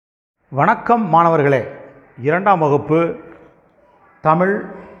வணக்கம் மாணவர்களே. 2ஆம் வகுப்பு தமிழ்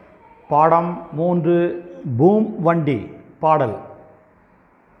பாடம் 3 பூம் வண்டி பாடல்.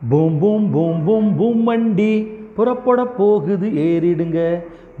 Boom boom boom boom boom வண்டி புறப்பட போகுது ஏறிடுங்க.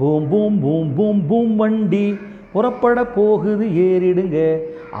 Boom boom boom boom boom வண்டி புறப்பட போகுது ஏறிடுங்க.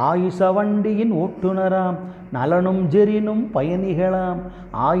 ஆயுச வண்டியின் ஓட்டுநராம் நலனும் ஜெரினும் பயணிகளாம்.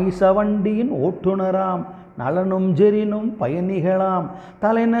 ஆயுச வண்டியின் ஓட்டுநராம் நலனும் ஜெரினும் பயணிகளாம்.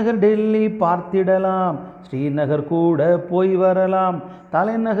 தலைநகர் டெல்லி பார்த்திடலாம், ஸ்ரீநகர் கூட போய் வரலாம்.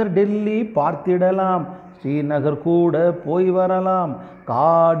 தலைநகர் டெல்லி பார்த்திடலாம், ஸ்ரீநகர் கூட போய் வரலாம்.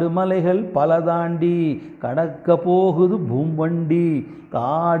 காடு மலைகள் பல தாண்டி கடக்க போகுது பூம் வண்டி.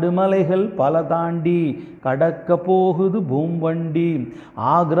 காடு மலைகள் பல தாண்டி கடக்க போகுது பூம் வண்டி.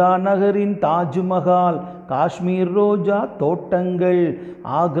 ஆக்ரா நகரின் தாஜ்மஹால், காஷ்மீர் ரோஜா தோட்டங்கள்.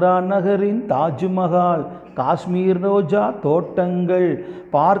 ஆக்ரா நகரின் தாஜ்மஹால், காஷ்மீர் ரோஜா தோட்டங்கள்.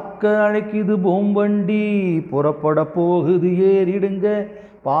 பார்க்க அழைக்குது பூம் வண்டி புறப்பட போகுது ஏறிடுங்க.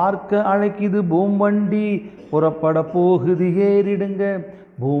 பார்க்க அழைக்குது பூம் வண்டி புறப்பட போகுது ஏறிடுங்க.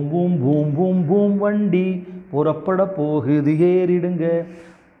 Boom boom boom boom boom வண்டி புறப்பட போகுது ஏறிடுங்க.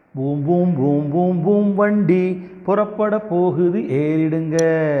 Boom boom boom boom boom வண்டி புறப்பட போகுது ஏறிடுங்க.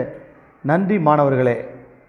 நன்றி மாணவர்களே.